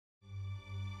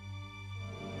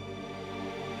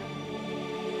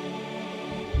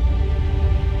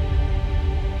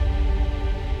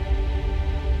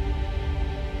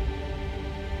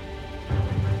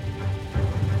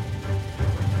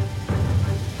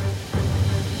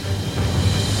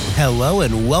Hello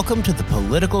and welcome to the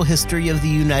Political History of the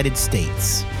United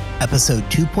States, Episode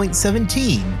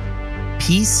 2.17,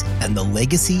 Peace and the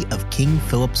Legacy of King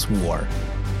Philip's War.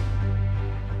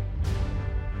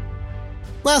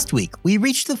 Last week, we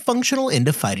reached the functional end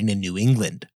of fighting in New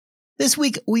England. This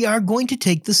week, we are going to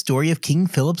take the story of King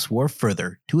Philip's War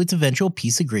further to its eventual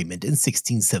peace agreement in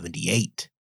 1678.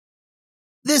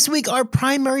 This week, our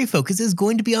primary focus is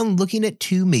going to be on looking at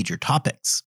two major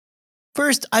topics.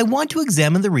 First, I want to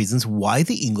examine the reasons why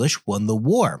the English won the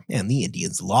war and the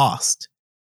Indians lost.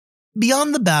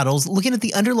 Beyond the battles, looking at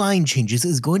the underlying changes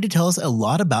is going to tell us a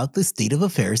lot about the state of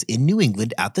affairs in New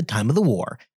England at the time of the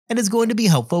war, and is going to be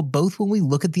helpful both when we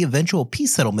look at the eventual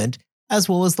peace settlement as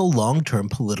well as the long-term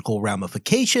political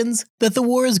ramifications that the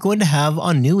war is going to have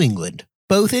on New England,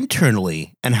 both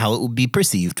internally and how it will be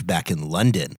perceived back in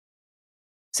London.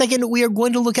 Second, we are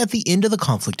going to look at the end of the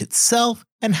conflict itself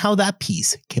and how that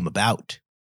peace came about.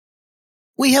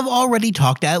 We have already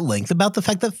talked at length about the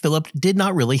fact that Philip did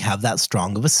not really have that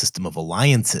strong of a system of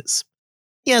alliances.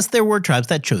 Yes, there were tribes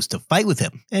that chose to fight with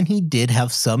him, and he did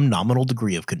have some nominal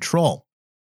degree of control.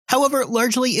 However,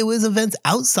 largely it was events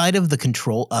outside of the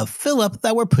control of Philip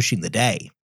that were pushing the day.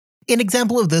 An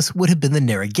example of this would have been the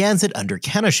Narragansett under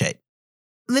Canochet.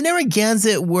 The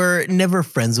Narragansett were never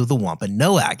friends with the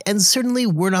Wampanoag, and certainly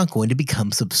were not going to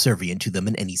become subservient to them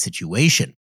in any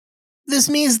situation. This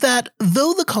means that,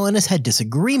 though the colonists had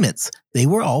disagreements, they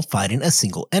were all fighting a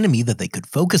single enemy that they could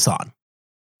focus on.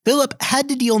 Philip had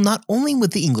to deal not only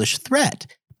with the English threat,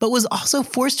 but was also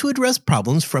forced to address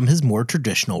problems from his more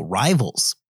traditional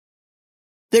rivals.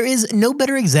 There is no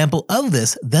better example of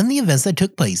this than the events that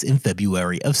took place in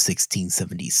February of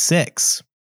 1676.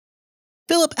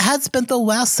 Philip had spent the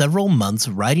last several months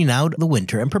riding out the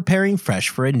winter and preparing fresh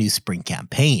for a new spring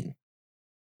campaign.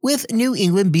 With New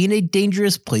England being a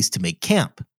dangerous place to make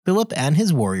camp, Philip and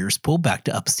his warriors pulled back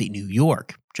to upstate New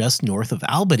York, just north of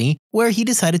Albany, where he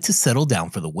decided to settle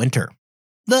down for the winter.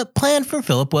 The plan for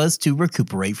Philip was to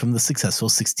recuperate from the successful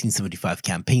 1675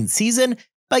 campaign season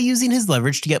by using his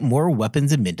leverage to get more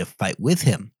weapons and men to fight with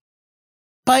him.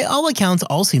 By all accounts,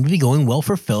 all seemed to be going well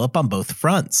for Philip on both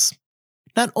fronts.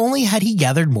 Not only had he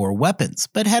gathered more weapons,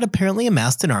 but had apparently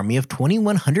amassed an army of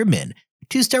 2,100 men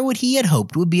to start what he had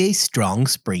hoped would be a strong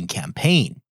spring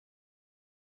campaign.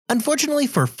 Unfortunately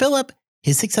for Philip,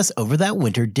 his success over that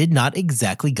winter did not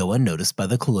exactly go unnoticed by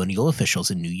the colonial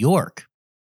officials in New York.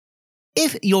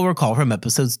 If you'll recall from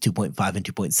episodes 2.5 and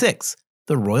 2.6,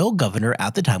 the royal governor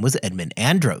at the time was Edmund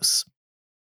Andros.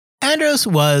 Andros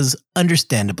was,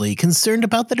 understandably, concerned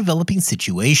about the developing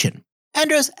situation.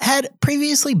 Andros had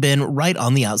previously been right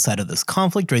on the outside of this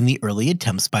conflict during the early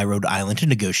attempts by Rhode Island to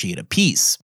negotiate a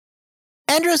peace.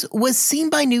 Andros was seen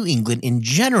by New England in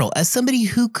general as somebody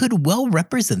who could well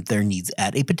represent their needs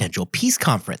at a potential peace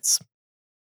conference.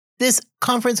 This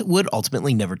conference would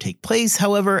ultimately never take place,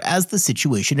 however, as the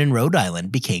situation in Rhode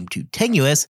Island became too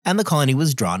tenuous and the colony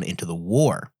was drawn into the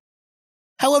war.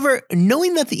 However,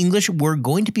 knowing that the English were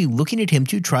going to be looking at him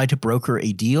to try to broker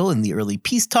a deal in the early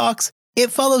peace talks,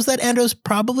 it follows that Andros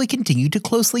probably continued to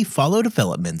closely follow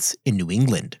developments in New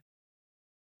England.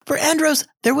 For Andros,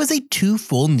 there was a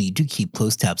twofold need to keep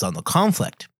close tabs on the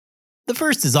conflict. The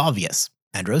first is obvious.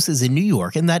 Andros is in New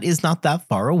York, and that is not that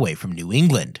far away from New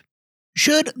England.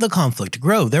 Should the conflict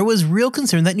grow, there was real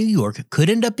concern that New York could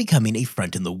end up becoming a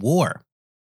front in the war.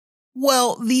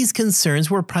 While these concerns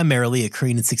were primarily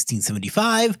occurring in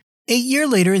 1675, a year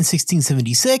later in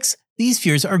 1676, these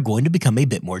fears are going to become a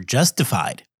bit more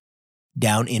justified.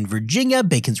 Down in Virginia,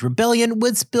 Bacon's rebellion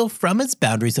would spill from its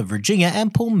boundaries of Virginia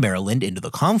and pull Maryland into the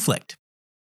conflict.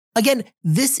 Again,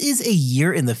 this is a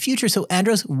year in the future, so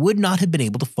Andros would not have been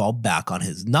able to fall back on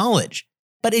his knowledge,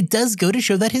 but it does go to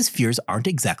show that his fears aren't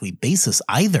exactly baseless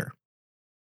either.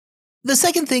 The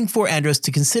second thing for Andros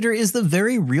to consider is the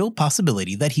very real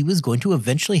possibility that he was going to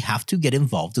eventually have to get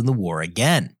involved in the war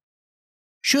again.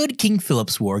 Should King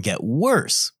Philip's War get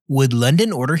worse, would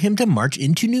London order him to march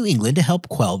into New England to help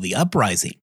quell the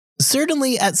uprising?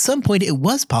 Certainly, at some point it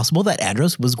was possible that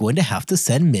Andros was going to have to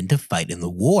send men to fight in the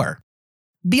war.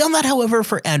 Beyond that, however,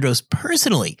 for Andros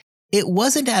personally, it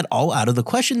wasn't at all out of the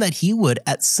question that he would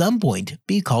at some point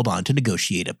be called on to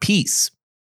negotiate a peace.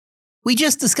 We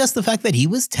just discussed the fact that he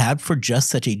was tabbed for just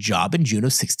such a job in June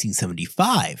of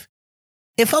 1675.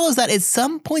 It follows that at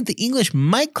some point the English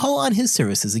might call on his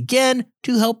services again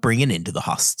to help bring an end to the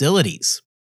hostilities.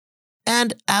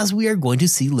 And as we are going to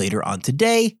see later on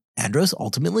today, Andros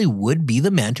ultimately would be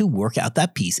the man to work out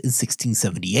that peace in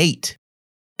 1678.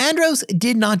 Andros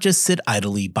did not just sit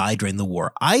idly by during the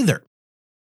war either.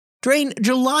 During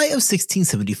July of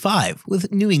 1675,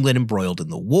 with New England embroiled in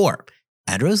the war,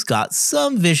 Andros got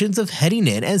some visions of heading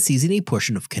in and seizing a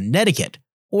portion of Connecticut,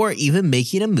 or even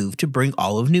making a move to bring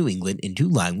all of New England into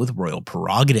line with royal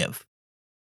prerogative.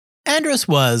 Andros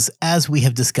was, as we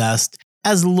have discussed,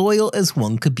 as loyal as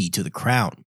one could be to the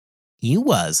crown. He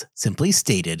was, simply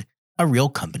stated, a real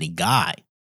company guy.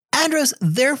 Andros,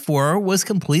 therefore, was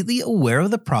completely aware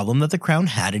of the problem that the crown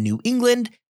had in New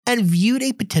England and viewed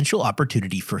a potential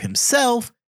opportunity for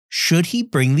himself should he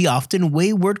bring the often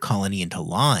wayward colony into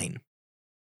line.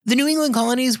 The New England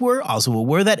colonies were also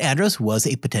aware that Andros was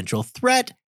a potential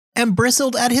threat and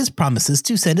bristled at his promises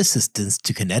to send assistance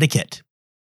to Connecticut.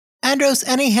 Andros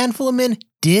and a handful of men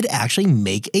did actually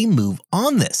make a move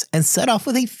on this and set off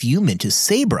with a few men to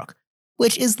Saybrook,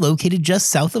 which is located just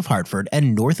south of Hartford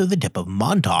and north of the tip of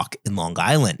Montauk in Long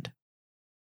Island.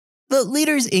 The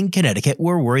leaders in Connecticut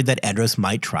were worried that Andros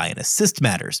might try and assist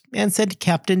matters and sent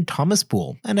Captain Thomas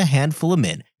Poole and a handful of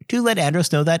men to let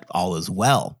Andros know that all is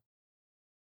well.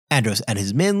 Andros and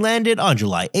his men landed on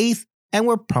July 8th and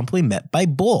were promptly met by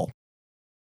Bull.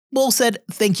 Bull said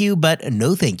thank you but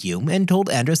no thank you and told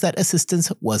Andros that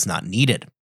assistance was not needed.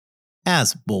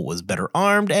 As Bull was better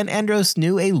armed and Andros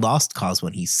knew a lost cause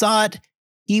when he saw it,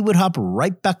 he would hop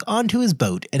right back onto his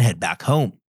boat and head back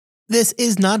home. This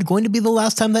is not going to be the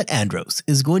last time that Andros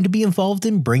is going to be involved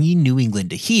in bringing New England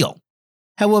to heel.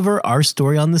 However, our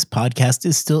story on this podcast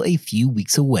is still a few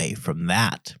weeks away from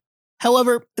that.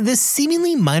 However, this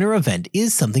seemingly minor event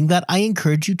is something that I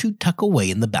encourage you to tuck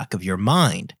away in the back of your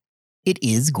mind. It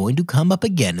is going to come up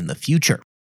again in the future.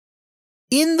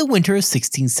 In the winter of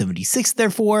 1676,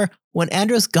 therefore, when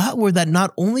Andros got word that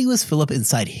not only was Philip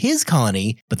inside his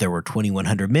colony, but there were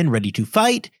 2,100 men ready to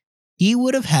fight, he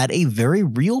would have had a very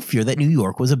real fear that New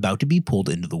York was about to be pulled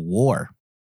into the war.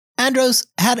 Andros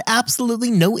had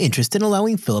absolutely no interest in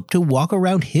allowing Philip to walk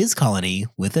around his colony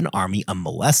with an army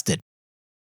unmolested.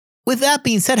 With that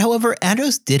being said, however,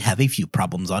 Andros did have a few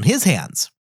problems on his hands.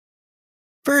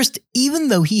 First, even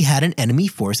though he had an enemy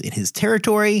force in his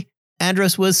territory,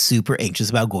 Andros was super anxious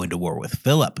about going to war with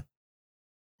Philip.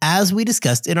 As we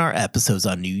discussed in our episodes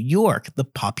on New York, the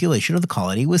population of the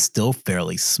colony was still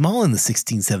fairly small in the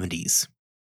 1670s.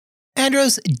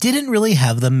 Andros didn't really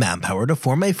have the manpower to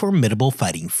form a formidable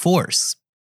fighting force.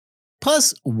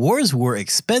 Plus, wars were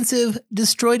expensive,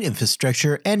 destroyed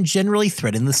infrastructure, and generally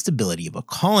threatened the stability of a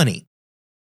colony.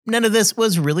 None of this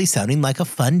was really sounding like a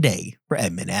fun day for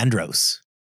Edmund Andros.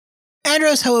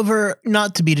 Andros, however,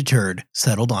 not to be deterred,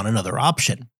 settled on another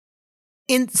option.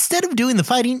 Instead of doing the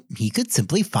fighting, he could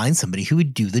simply find somebody who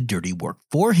would do the dirty work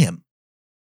for him.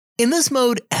 In this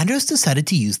mode, Andros decided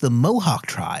to use the Mohawk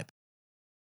tribe.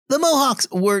 The Mohawks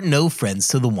were no friends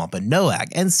to the Wampanoag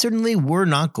and certainly were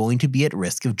not going to be at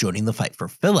risk of joining the fight for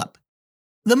Philip.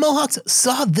 The Mohawks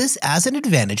saw this as an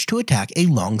advantage to attack a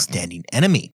long-standing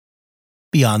enemy.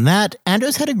 Beyond that,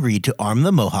 Andros had agreed to arm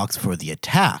the Mohawks for the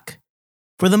attack.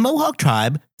 For the Mohawk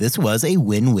tribe, this was a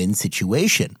win-win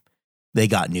situation. They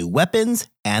got new weapons,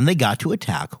 and they got to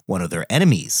attack one of their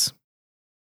enemies.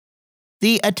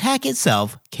 The attack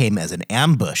itself came as an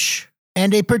ambush,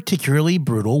 and a particularly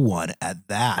brutal one at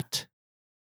that.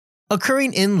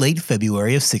 Occurring in late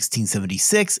February of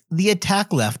 1676, the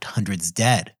attack left hundreds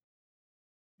dead.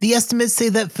 The estimates say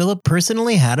that Philip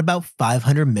personally had about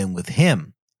 500 men with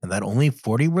him, and that only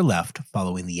 40 were left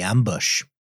following the ambush.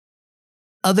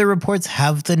 Other reports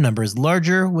have the numbers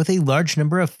larger, with a large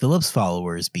number of Philip's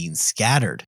followers being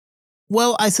scattered.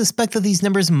 While I suspect that these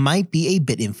numbers might be a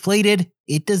bit inflated,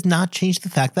 it does not change the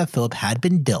fact that Philip had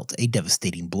been dealt a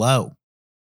devastating blow.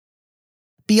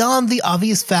 Beyond the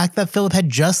obvious fact that Philip had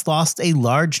just lost a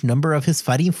large number of his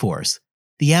fighting force,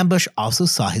 the ambush also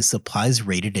saw his supplies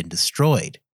raided and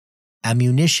destroyed.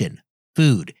 Ammunition,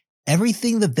 food,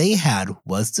 everything that they had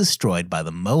was destroyed by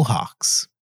the Mohawks.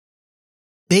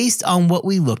 Based on what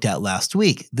we looked at last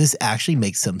week, this actually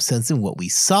makes some sense in what we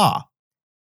saw.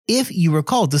 If you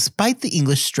recall, despite the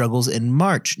English struggles in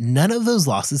March, none of those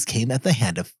losses came at the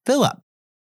hand of Philip.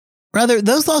 Rather,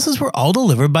 those losses were all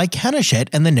delivered by Canachet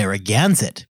and the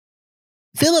Narragansett.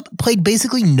 Philip played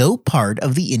basically no part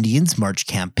of the Indians' March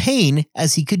campaign,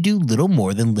 as he could do little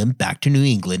more than limp back to New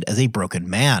England as a broken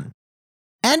man.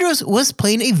 Andros was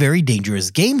playing a very dangerous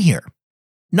game here.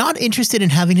 Not interested in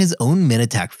having his own men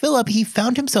attack Philip, he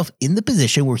found himself in the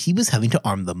position where he was having to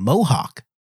arm the Mohawk.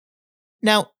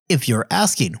 Now, if you're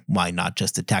asking why not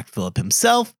just attack Philip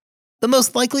himself, the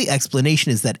most likely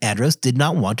explanation is that Andros did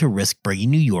not want to risk bringing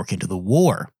New York into the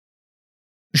war.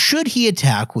 Should he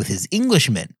attack with his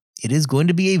Englishmen, it is going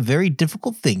to be a very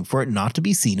difficult thing for it not to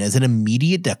be seen as an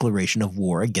immediate declaration of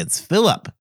war against Philip,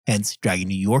 hence dragging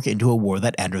New York into a war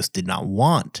that Andros did not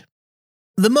want.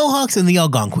 The Mohawks and the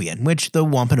Algonquian, which the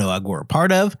Wampanoag were a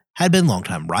part of, had been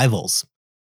longtime rivals.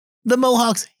 The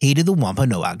Mohawks hated the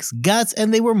Wampanoags' guts,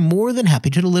 and they were more than happy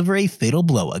to deliver a fatal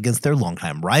blow against their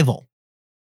longtime rival.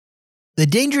 The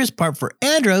dangerous part for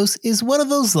Andros is one of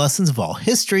those lessons of all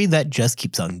history that just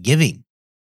keeps on giving.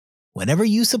 Whenever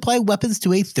you supply weapons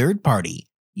to a third party,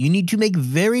 you need to make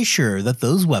very sure that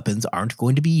those weapons aren't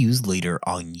going to be used later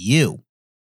on you.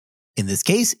 In this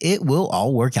case, it will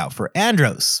all work out for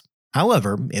Andros.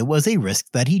 However, it was a risk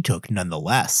that he took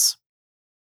nonetheless.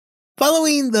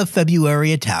 Following the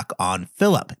February attack on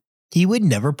Philip, he would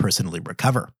never personally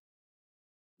recover.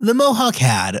 The Mohawk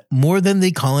had, more than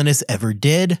the colonists ever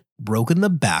did, broken the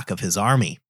back of his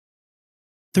army.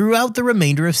 Throughout the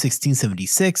remainder of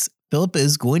 1676, Philip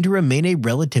is going to remain a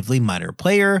relatively minor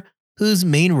player, whose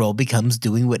main role becomes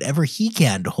doing whatever he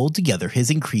can to hold together his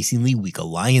increasingly weak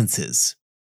alliances.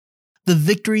 The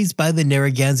victories by the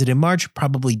Narragansett in March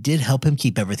probably did help him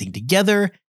keep everything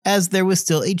together, as there was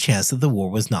still a chance that the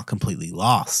war was not completely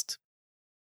lost.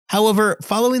 However,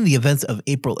 following the events of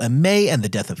April and May and the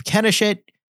death of Kennishet,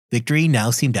 victory now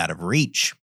seemed out of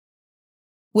reach.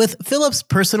 With Philip's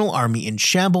personal army in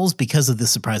shambles because of the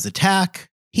surprise attack,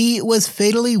 he was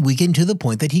fatally weakened to the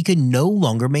point that he could no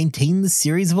longer maintain the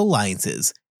series of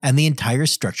alliances, and the entire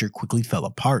structure quickly fell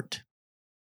apart.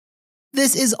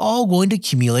 This is all going to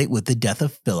accumulate with the death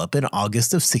of Philip in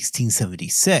August of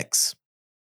 1676.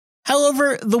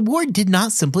 However, the war did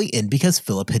not simply end because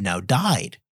Philip had now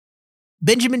died.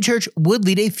 Benjamin Church would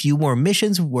lead a few more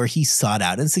missions where he sought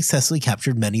out and successfully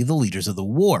captured many of the leaders of the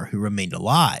war who remained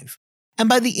alive. And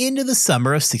by the end of the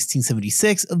summer of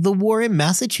 1676, the war in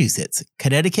Massachusetts,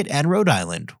 Connecticut, and Rhode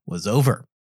Island was over.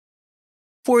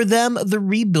 For them, the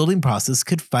rebuilding process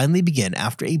could finally begin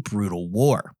after a brutal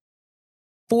war.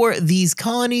 For these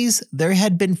colonies, there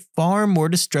had been far more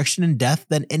destruction and death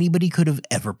than anybody could have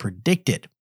ever predicted.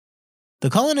 The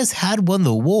colonists had won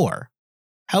the war.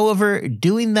 However,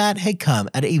 doing that had come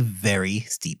at a very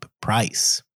steep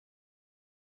price.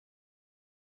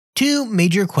 Two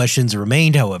major questions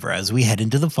remained, however, as we head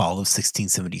into the fall of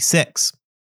 1676.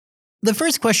 The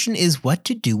first question is what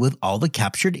to do with all the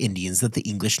captured Indians that the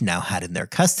English now had in their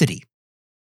custody.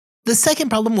 The second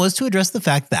problem was to address the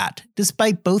fact that,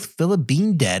 despite both Philip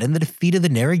being dead and the defeat of the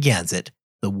Narragansett,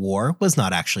 the war was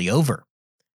not actually over.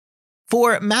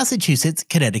 For Massachusetts,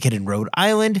 Connecticut, and Rhode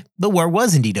Island, the war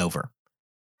was indeed over.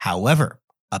 However,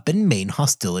 up in Maine,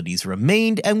 hostilities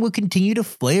remained and would continue to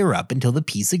flare up until the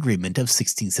peace agreement of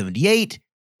 1678,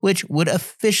 which would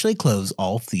officially close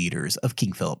all theaters of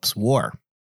King Philip's War.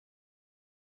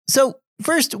 So,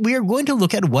 first, we are going to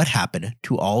look at what happened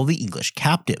to all the English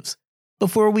captives,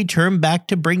 before we turn back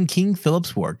to bring King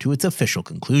Philip's War to its official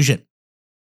conclusion.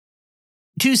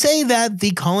 To say that the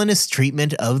colonists'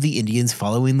 treatment of the Indians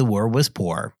following the war was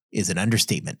poor is an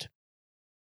understatement.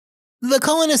 The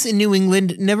colonists in New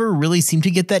England never really seemed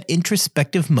to get that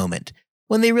introspective moment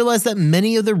when they realized that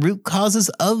many of the root causes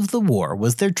of the war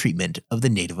was their treatment of the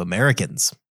Native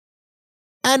Americans.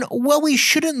 And while we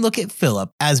shouldn't look at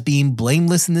Philip as being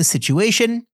blameless in this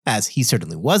situation, as he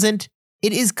certainly wasn't,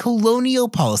 it is colonial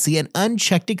policy and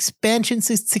unchecked expansion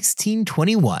since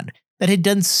 1621 that had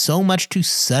done so much to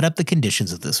set up the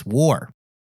conditions of this war.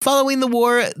 Following the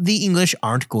war, the English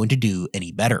aren't going to do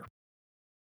any better.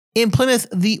 In Plymouth,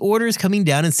 the orders coming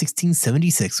down in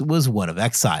 1676 was one of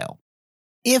exile.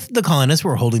 If the colonists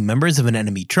were holding members of an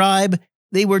enemy tribe,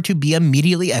 they were to be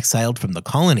immediately exiled from the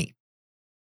colony.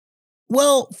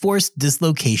 While forced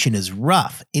dislocation is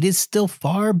rough, it is still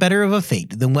far better of a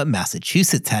fate than what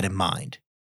Massachusetts had in mind.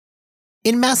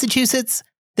 In Massachusetts,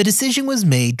 the decision was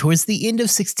made towards the end of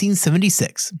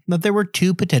 1676 that there were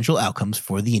two potential outcomes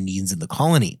for the Indians in the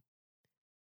colony.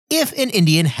 If an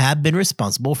Indian had been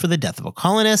responsible for the death of a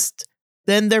colonist,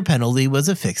 then their penalty was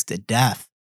affixed at death.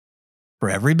 For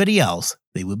everybody else,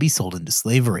 they would be sold into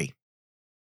slavery.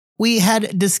 We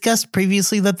had discussed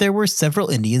previously that there were several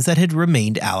Indians that had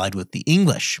remained allied with the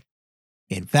English.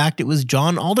 In fact, it was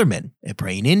John Alderman, a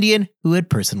praying Indian, who had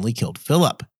personally killed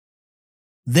Philip.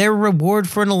 Their reward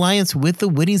for an alliance with the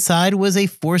winning side was a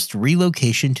forced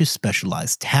relocation to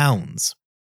specialized towns.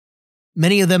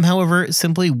 Many of them, however,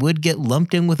 simply would get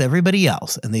lumped in with everybody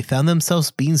else, and they found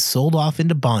themselves being sold off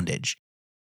into bondage.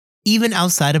 Even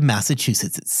outside of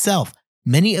Massachusetts itself,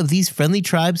 many of these friendly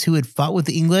tribes who had fought with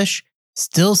the English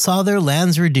still saw their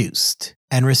lands reduced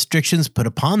and restrictions put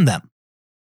upon them.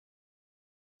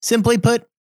 Simply put,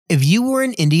 if you were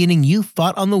an Indian and you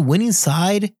fought on the winning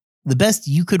side, the best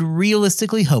you could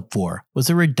realistically hope for was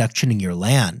a reduction in your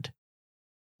land.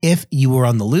 If you were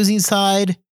on the losing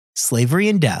side, slavery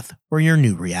and death were your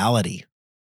new reality.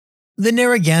 The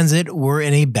Narragansett were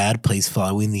in a bad place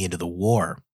following the end of the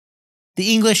war.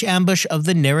 The English ambush of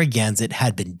the Narragansett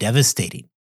had been devastating.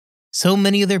 So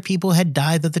many of their people had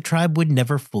died that the tribe would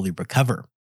never fully recover.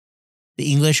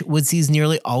 The English would seize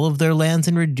nearly all of their lands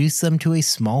and reduce them to a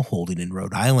small holding in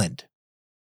Rhode Island.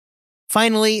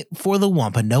 Finally, for the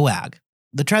Wampanoag,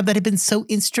 the tribe that had been so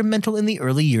instrumental in the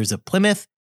early years of Plymouth,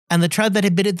 and the tribe that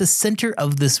had been at the center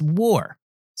of this war,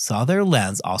 saw their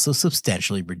lands also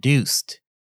substantially reduced.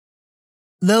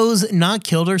 Those not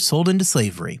killed or sold into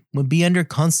slavery would be under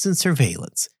constant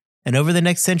surveillance, and over the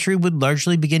next century would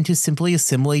largely begin to simply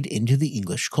assimilate into the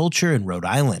English culture in Rhode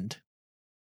Island.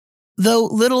 Though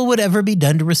little would ever be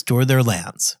done to restore their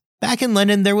lands, back in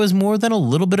London there was more than a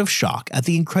little bit of shock at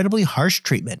the incredibly harsh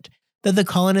treatment that the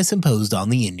colonists imposed on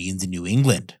the Indians in New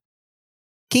England.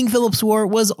 King Philip's War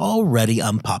was already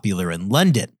unpopular in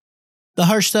London. The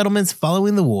harsh settlements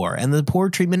following the war and the poor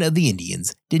treatment of the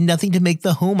Indians did nothing to make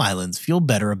the home islands feel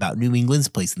better about New England's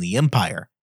place in the empire,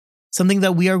 something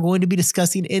that we are going to be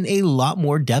discussing in a lot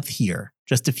more depth here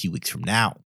just a few weeks from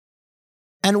now.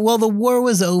 And while the war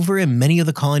was over in many of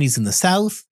the colonies in the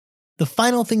South, the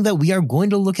final thing that we are going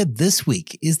to look at this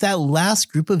week is that last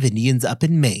group of Indians up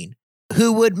in Maine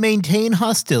who would maintain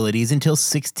hostilities until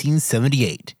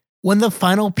 1678, when the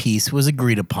final peace was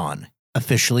agreed upon,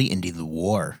 officially ending the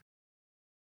war.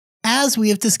 As we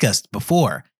have discussed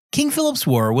before, King Philip's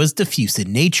War was diffuse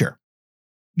in nature.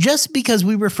 Just because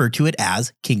we refer to it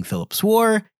as King Philip's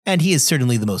War, and he is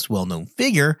certainly the most well-known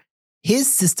figure,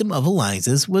 his system of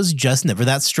alliances was just never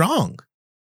that strong.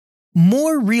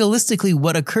 More realistically,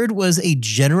 what occurred was a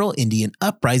general Indian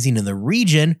uprising in the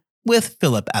region, with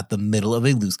Philip at the middle of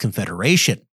a loose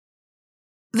confederation.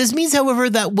 This means, however,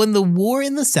 that when the war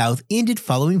in the South ended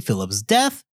following Philip's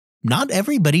death, not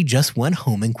everybody just went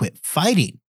home and quit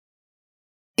fighting.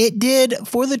 It did,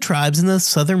 for the tribes in the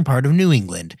southern part of New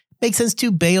England, make sense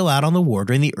to bail out on the war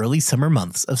during the early summer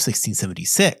months of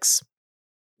 1676.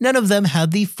 None of them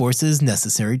had the forces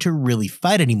necessary to really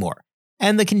fight anymore,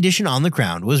 and the condition on the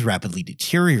ground was rapidly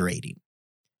deteriorating.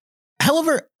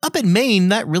 However, up in Maine,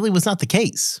 that really was not the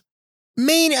case.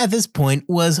 Maine at this point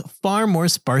was far more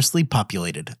sparsely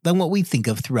populated than what we think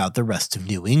of throughout the rest of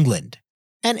New England,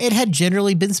 and it had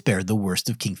generally been spared the worst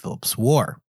of King Philip's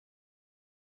War.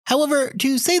 However,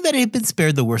 to say that it had been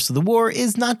spared the worst of the war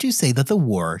is not to say that the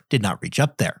war did not reach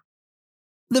up there.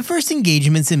 The first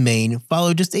engagements in Maine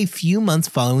followed just a few months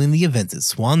following the events at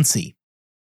Swansea.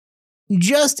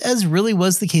 Just as really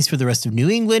was the case for the rest of New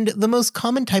England, the most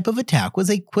common type of attack was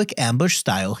a quick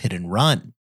ambush-style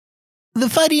hit-and-run. The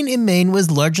fighting in Maine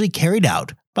was largely carried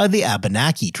out by the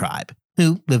Abenaki tribe,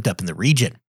 who lived up in the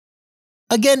region.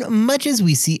 Again, much as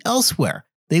we see elsewhere,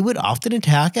 they would often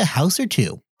attack a house or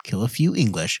two, kill a few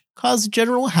English, cause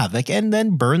general havoc, and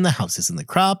then burn the houses and the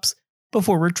crops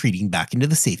before retreating back into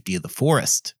the safety of the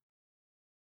forest.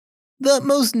 The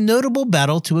most notable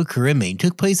battle to occur in Maine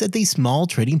took place at the small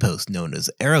trading post known as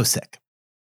Aroostook.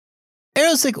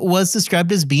 Aroostook was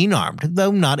described as being armed,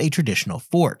 though not a traditional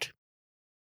fort.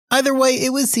 Either way,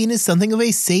 it was seen as something of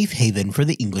a safe haven for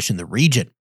the English in the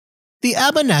region. The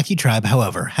Abenaki tribe,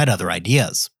 however, had other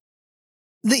ideas.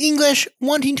 The English,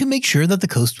 wanting to make sure that the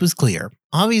coast was clear,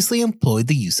 obviously employed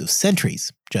the use of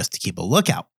sentries, just to keep a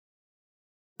lookout.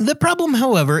 The problem,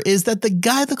 however, is that the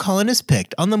guy the colonists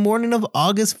picked on the morning of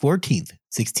August 14th,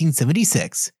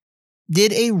 1676,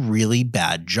 did a really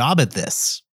bad job at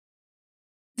this.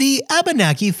 The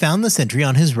Abenaki found the sentry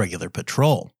on his regular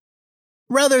patrol.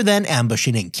 Rather than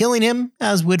ambushing and killing him,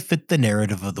 as would fit the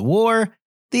narrative of the war,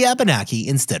 the Abenaki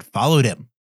instead followed him.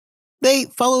 They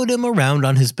followed him around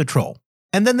on his patrol,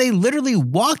 and then they literally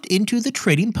walked into the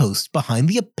trading post behind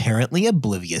the apparently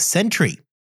oblivious sentry.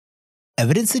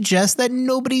 Evidence suggests that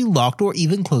nobody locked or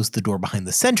even closed the door behind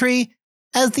the sentry,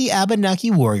 as the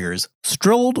Abenaki warriors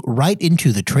strolled right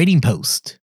into the trading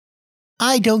post.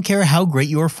 I don't care how great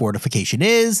your fortification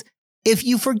is, if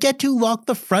you forget to lock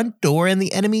the front door and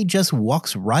the enemy just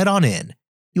walks right on in,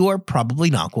 you are probably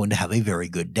not going to have a very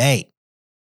good day.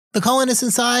 The colonists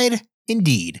inside,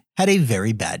 indeed, had a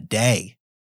very bad day.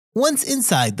 Once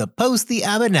inside the post, the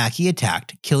Abenaki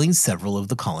attacked, killing several of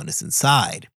the colonists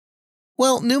inside.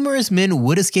 While numerous men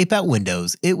would escape out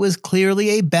windows, it was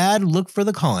clearly a bad look for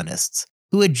the colonists,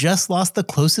 who had just lost the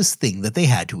closest thing that they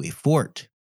had to a fort.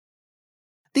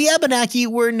 The Abenaki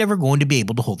were never going to be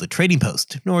able to hold the trading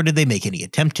post, nor did they make any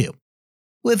attempt to.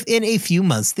 Within a few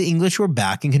months, the English were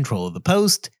back in control of the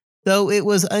post, though it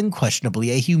was unquestionably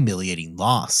a humiliating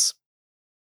loss.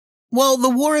 While the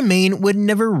war in Maine would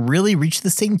never really reach the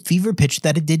same fever pitch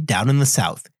that it did down in the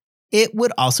South, it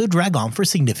would also drag on for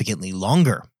significantly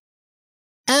longer.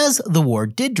 As the war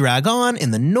did drag on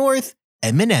in the North,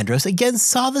 Edmund Andros again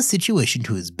saw the situation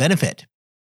to his benefit.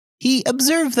 he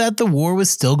observed that the war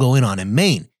was still going on in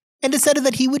Maine and decided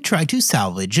that he would try to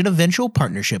salvage an eventual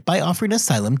partnership by offering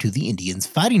asylum to the Indians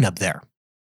fighting up there.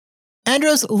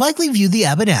 Andros likely viewed the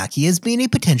Abenaki as being a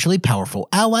potentially powerful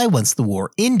ally once the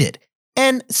war ended,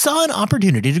 and saw an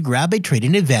opportunity to grab a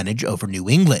trading advantage over New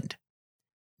England.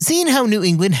 Seeing how New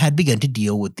England had begun to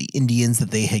deal with the Indians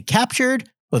that they had captured,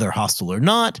 whether hostile or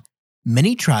not,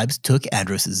 many tribes took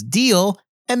Andros's deal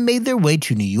and made their way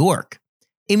to New York,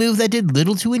 a move that did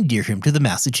little to endear him to the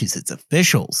Massachusetts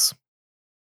officials.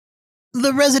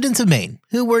 The residents of Maine,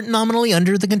 who were nominally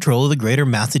under the control of the greater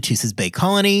Massachusetts Bay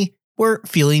Colony, were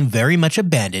feeling very much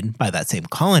abandoned by that same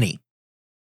colony.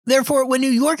 Therefore, when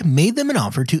New York made them an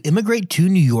offer to immigrate to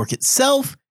New York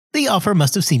itself, the offer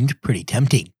must have seemed pretty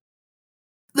tempting.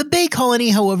 The Bay Colony,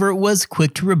 however, was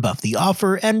quick to rebuff the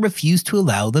offer and refused to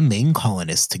allow the Maine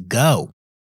colonists to go.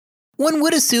 One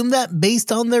would assume that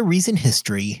based on their recent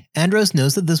history, Andros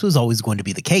knows that this was always going to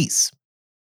be the case.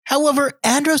 However,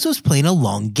 Andros was playing a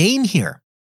long game here.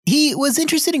 He was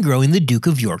interested in growing the Duke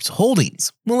of York's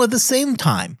holdings, while at the same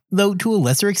time, though to a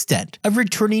lesser extent, of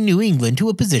returning New England to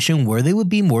a position where they would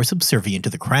be more subservient to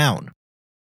the crown.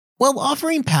 While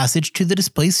offering passage to the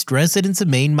displaced residents of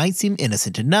Maine might seem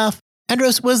innocent enough,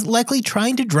 Andros was likely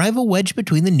trying to drive a wedge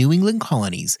between the New England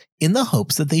colonies in the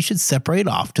hopes that they should separate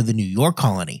off to the New York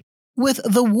colony. With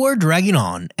the war dragging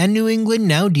on and New England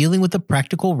now dealing with the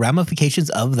practical ramifications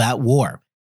of that war,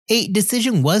 a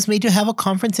decision was made to have a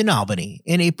conference in Albany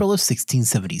in April of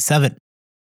 1677.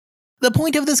 The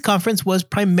point of this conference was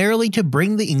primarily to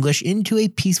bring the English into a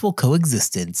peaceful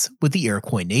coexistence with the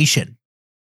Iroquois nation.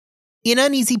 An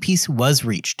uneasy peace was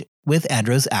reached, with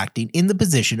Andros acting in the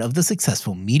position of the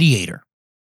successful mediator.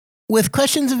 With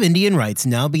questions of Indian rights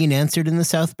now being answered in the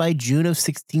South by June of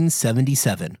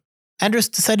 1677, Andros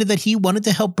decided that he wanted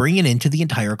to help bring an end to the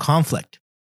entire conflict.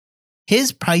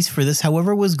 His price for this,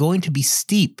 however, was going to be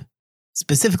steep.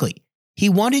 Specifically, he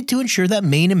wanted to ensure that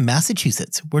Maine and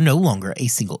Massachusetts were no longer a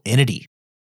single entity.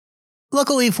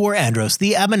 Luckily for Andros,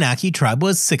 the Abenaki tribe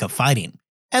was sick of fighting,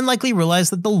 and likely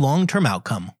realized that the long-term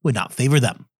outcome would not favor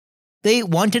them. They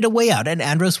wanted a way out, and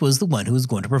Andros was the one who was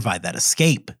going to provide that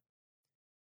escape.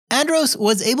 Andros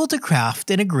was able to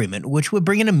craft an agreement which would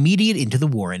bring an immediate end to the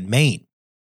war in Maine.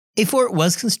 A fort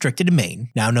was constructed in Maine,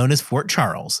 now known as Fort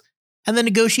Charles, and the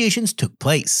negotiations took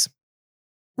place.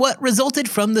 What resulted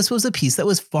from this was a peace that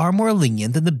was far more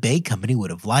lenient than the Bay Company would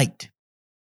have liked.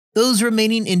 Those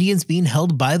remaining Indians being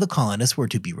held by the colonists were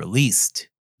to be released.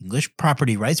 English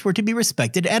property rights were to be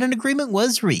respected, and an agreement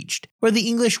was reached where the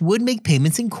English would make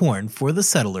payments in corn for the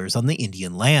settlers on the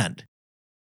Indian land.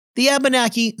 The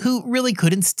Abenaki, who really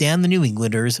couldn't stand the New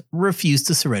Englanders, refused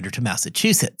to surrender to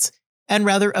Massachusetts, and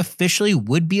rather officially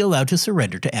would be allowed to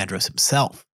surrender to Andros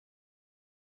himself.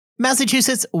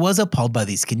 Massachusetts was appalled by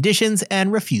these conditions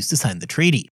and refused to sign the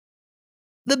treaty.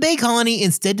 The Bay Colony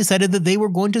instead decided that they were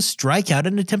going to strike out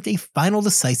and attempt a final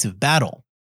decisive battle.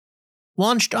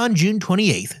 Launched on June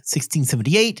 28,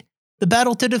 1678, the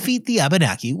battle to defeat the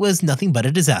Abenaki was nothing but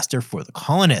a disaster for the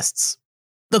colonists.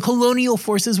 The colonial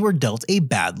forces were dealt a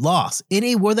bad loss in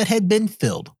a war that had been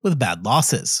filled with bad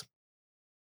losses.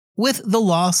 With the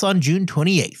loss on June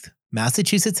 28th,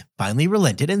 Massachusetts finally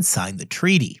relented and signed the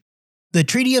treaty. The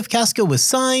Treaty of Casco was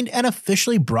signed and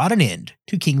officially brought an end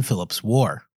to King Philip's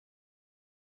War.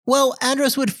 While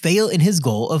Andros would fail in his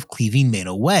goal of cleaving Maine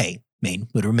away, Maine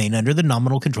would remain under the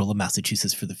nominal control of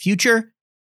Massachusetts for the future.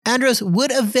 Andros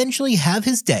would eventually have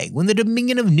his day when the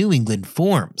Dominion of New England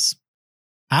forms.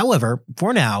 However,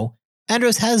 for now,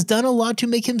 Andros has done a lot to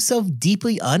make himself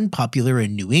deeply unpopular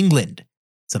in New England,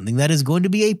 something that is going to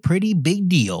be a pretty big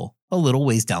deal a little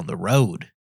ways down the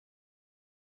road.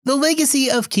 The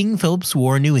legacy of King Philip's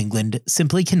War in New England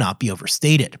simply cannot be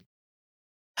overstated.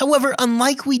 However,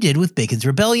 unlike we did with Bacon's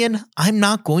Rebellion, I'm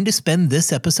not going to spend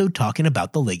this episode talking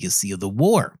about the legacy of the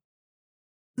war.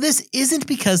 This isn't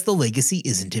because the legacy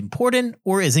isn't important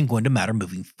or isn't going to matter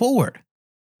moving forward.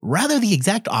 Rather, the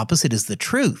exact opposite is the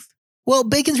truth. While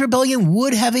Bacon's Rebellion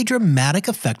would have a dramatic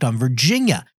effect on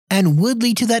Virginia and would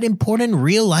lead to that important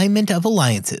realignment of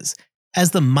alliances,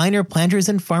 as the minor planters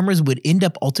and farmers would end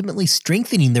up ultimately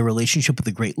strengthening their relationship with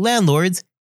the great landlords,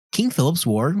 King Philip's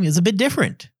War is a bit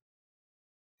different.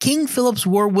 King Philip's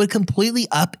War would completely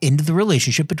upend the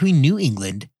relationship between New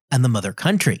England and the mother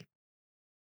country.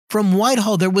 From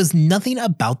Whitehall, there was nothing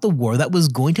about the war that was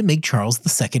going to make Charles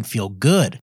II feel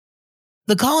good.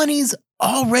 The colonies,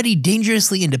 already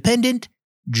dangerously independent,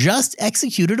 just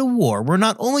executed a war where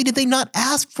not only did they not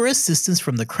ask for assistance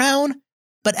from the crown,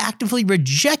 but actively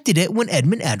rejected it when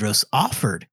Edmund Andros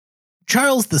offered.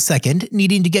 Charles II,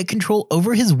 needing to get control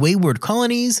over his wayward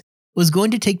colonies, was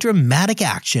going to take dramatic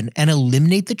action and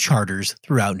eliminate the charters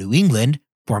throughout New England,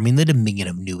 forming the Dominion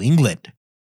of New England.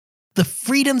 The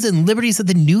freedoms and liberties that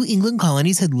the New England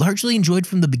colonies had largely enjoyed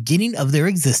from the beginning of their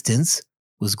existence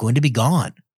was going to be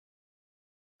gone.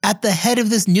 At the head of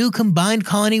this new combined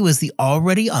colony was the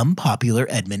already unpopular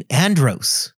Edmund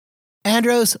Andros.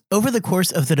 Andros, over the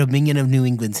course of the Dominion of New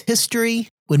England's history,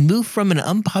 would move from an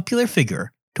unpopular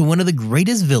figure to one of the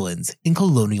greatest villains in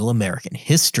colonial American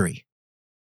history.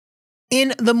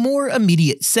 In the more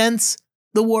immediate sense,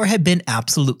 the war had been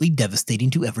absolutely devastating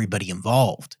to everybody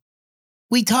involved.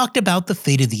 We talked about the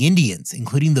fate of the Indians,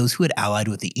 including those who had allied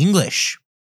with the English.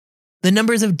 The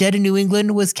numbers of dead in New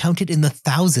England was counted in the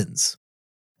thousands.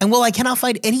 And while I cannot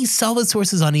find any solid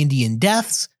sources on Indian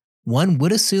deaths, one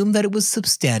would assume that it was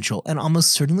substantial and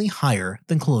almost certainly higher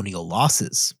than colonial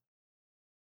losses.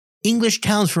 English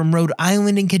towns from Rhode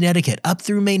Island and Connecticut up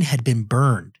through Maine had been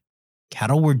burned.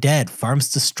 Cattle were dead,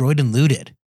 farms destroyed and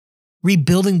looted.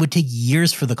 Rebuilding would take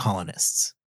years for the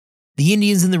colonists. The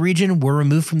Indians in the region were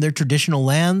removed from their traditional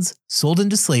lands, sold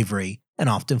into slavery, and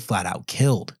often flat out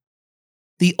killed.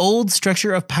 The old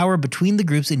structure of power between the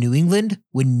groups in New England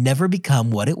would never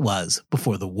become what it was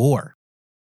before the war.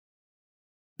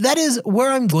 That is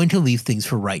where I'm going to leave things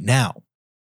for right now.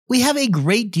 We have a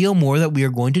great deal more that we are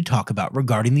going to talk about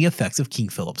regarding the effects of King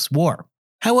Philip's War.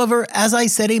 However, as I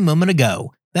said a moment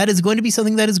ago, that is going to be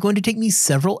something that is going to take me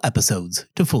several episodes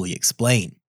to fully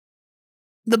explain.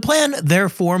 The plan,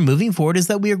 therefore, moving forward is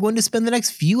that we are going to spend the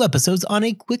next few episodes on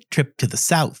a quick trip to the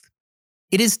South.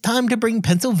 It is time to bring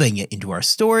Pennsylvania into our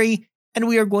story, and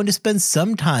we are going to spend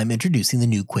some time introducing the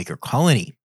new Quaker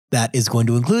colony. That is going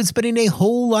to include spending a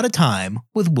whole lot of time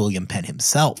with William Penn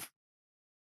himself.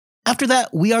 After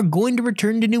that, we are going to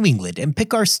return to New England and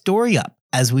pick our story up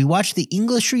as we watch the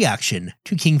English reaction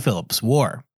to King Philip's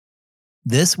War.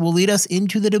 This will lead us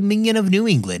into the Dominion of New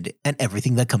England and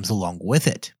everything that comes along with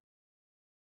it.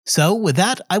 So with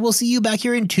that, I will see you back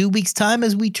here in 2 weeks' time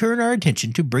as we turn our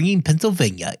attention to bringing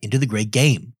Pennsylvania into the great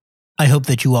game. I hope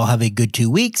that you all have a good 2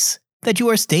 weeks, that you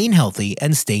are staying healthy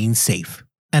and staying safe.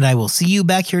 And I will see you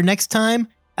back here next time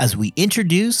as we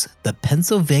introduce the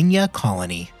Pennsylvania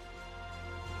colony.